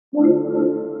What's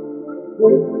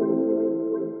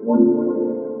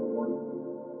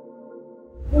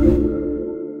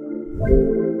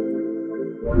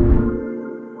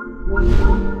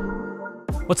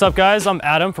up guys, I'm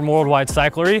Adam from Worldwide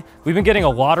Cyclery. We've been getting a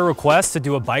lot of requests to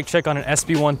do a bike check on an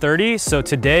SB130, so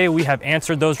today we have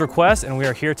answered those requests and we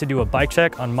are here to do a bike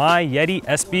check on my Yeti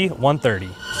SB130.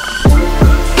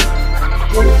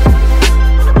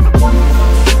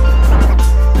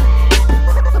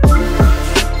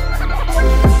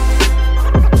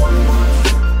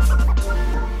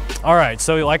 All right,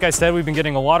 so like I said, we've been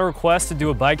getting a lot of requests to do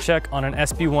a bike check on an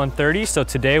SB130, so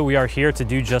today we are here to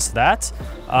do just that.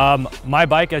 My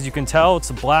bike, as you can tell, it's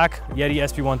a black Yeti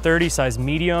SB130, size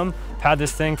medium. I've had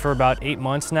this thing for about 8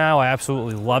 months now. I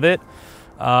absolutely love it.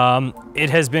 It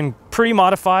has been pretty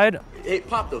modified. It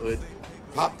popped the hood.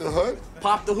 Pop the hood?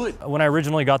 Pop the hood. When I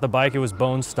originally got the bike, it was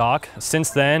bone stock. Since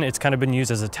then, it's kind of been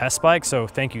used as a test bike, so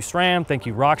thank you SRAM, thank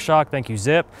you RockShox, thank you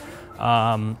Zipp.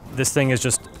 This thing is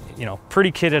just, you know,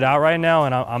 pretty kitted out right now,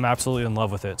 and I'm absolutely in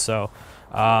love with it. So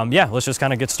yeah, let's just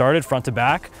kind of get started front to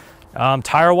back.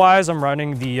 Tire wise, I'm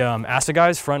running the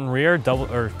Asseguys front and rear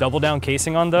double down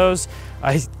casing on those.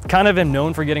 I kind of am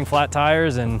known for getting flat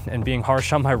tires and being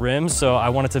harsh on my rims, so I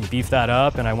wanted to beef that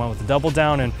up and I went with the double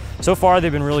down, and so far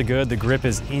they've been really good. The grip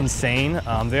is insane.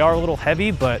 They are a little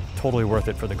heavy, but totally worth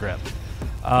it for the grip.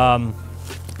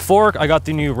 Fork, I got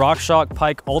the new RockShox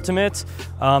Pike Ultimate.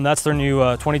 That's their new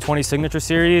 2020 Signature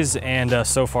Series, and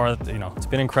so far, you know, it's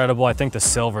been incredible. I think the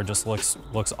silver just looks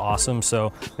awesome,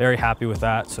 so very happy with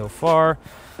that so far.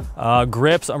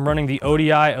 Grips, I'm running the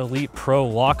ODI Elite Pro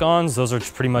lock-ons. Those are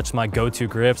pretty much my go-to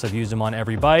grips. I've used them on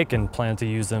every bike and plan to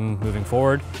use them moving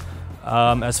forward.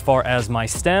 As far as my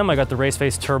stem, I got the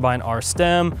Raceface Turbine R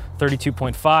stem,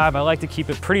 32.5. I like to keep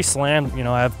it pretty slammed. You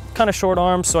know, I have kind of short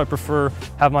arms, so I prefer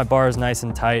have my bars nice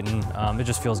and tight, and it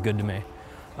just feels good to me.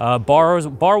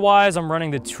 Bar-wise, I'm running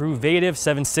the Truvative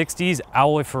 760s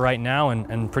alloy for right now,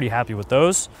 and pretty happy with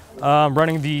those.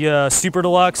 Running the Super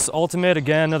Deluxe Ultimate,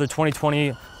 again, another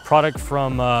 2020 product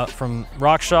from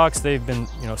RockShox. They've been,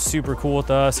 you know, super cool with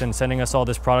us and sending us all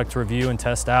this product to review and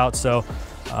test out. So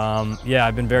yeah,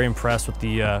 I've been very impressed with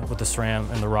the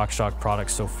SRAM and the RockShox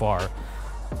products so far.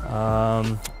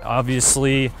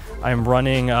 Obviously, I'm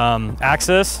running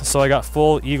AXS, so I got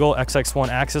full Eagle XX1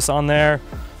 AXS on there.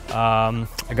 I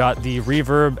got the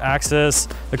Reverb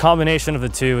AXS. The combination of the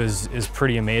two is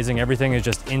pretty amazing. Everything is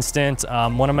just instant.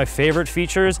 One of my favorite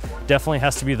features definitely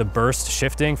has to be the burst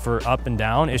shifting for up and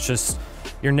down. It's just,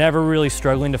 you're never really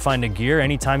struggling to find a gear.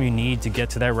 Anytime you need to get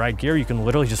to that right gear, you can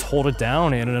literally just hold it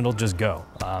down and it'll just go.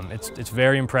 It's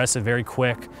very impressive, very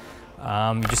quick.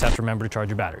 You just have to remember to charge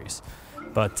your batteries.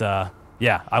 But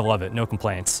yeah, I love it, no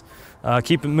complaints.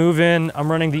 Keep it moving. I'm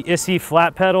running the Issy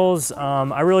flat pedals.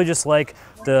 I really just like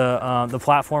the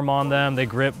platform on them. They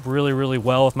grip really, really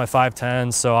well with my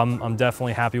 510s, so I'm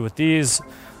definitely happy with these.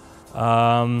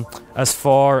 As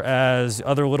far as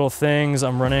other little things,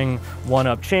 I'm running one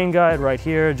up chain guide right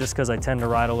here, just because I tend to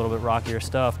ride a little bit rockier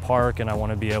stuff, park, and I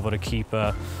want to be able to keep,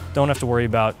 don't have to worry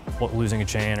about losing a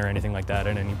chain or anything like that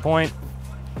at any point.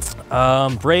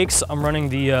 Brakes, I'm running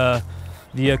the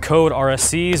Code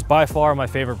RSCs, by far my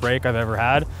favorite brake I've ever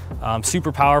had.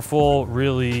 Super powerful,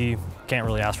 really can't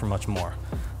really ask for much more.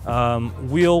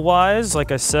 Wheel wise,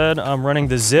 like I said, I'm running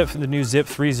the new Zipp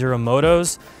 30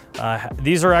 Motos.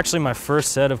 These are actually my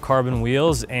first set of carbon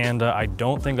wheels, and I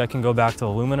don't think I can go back to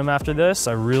aluminum after this.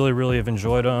 I really have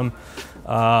enjoyed them.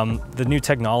 The new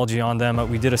technology on them,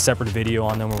 we did a separate video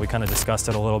on them where we kind of discussed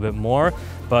it a little bit more,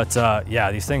 but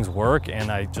yeah, these things work,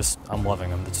 and I'm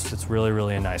loving them. It's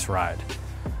really a nice ride.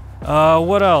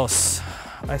 What else?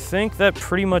 I think that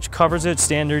pretty much covers it.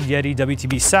 Standard Yeti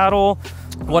WTB saddle.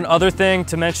 One other thing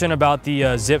to mention about the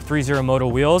Zipp 30 Moto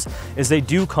wheels is they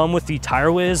do come with the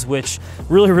Tire Whiz, which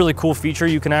really cool feature.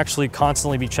 You can actually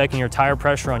constantly be checking your tire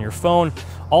pressure on your phone.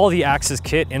 All the AXS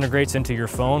kit integrates into your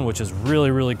phone, which is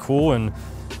really cool, and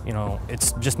you know,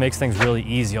 it just makes things really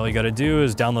easy. All you got to do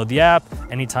is download the app.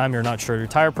 Anytime you're not sure of your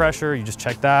tire pressure, you just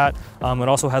check that. It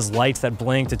also has lights that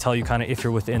blink to tell you kind of if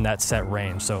you're within that set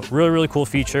range. So really cool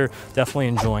feature. Definitely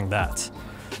enjoying that.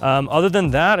 Other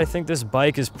than that, I think this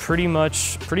bike is pretty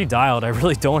dialed. I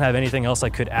really don't have anything else I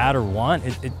could add or want.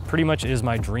 It pretty much is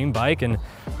my dream bike, and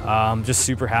just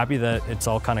super happy that it's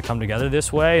all kind of come together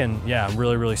this way, and yeah, I'm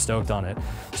really stoked on it.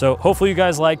 So hopefully you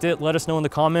guys liked it. Let us know in the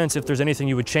comments if there's anything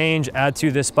you would change, add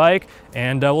to this bike,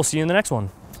 and we'll see you in the next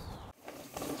one.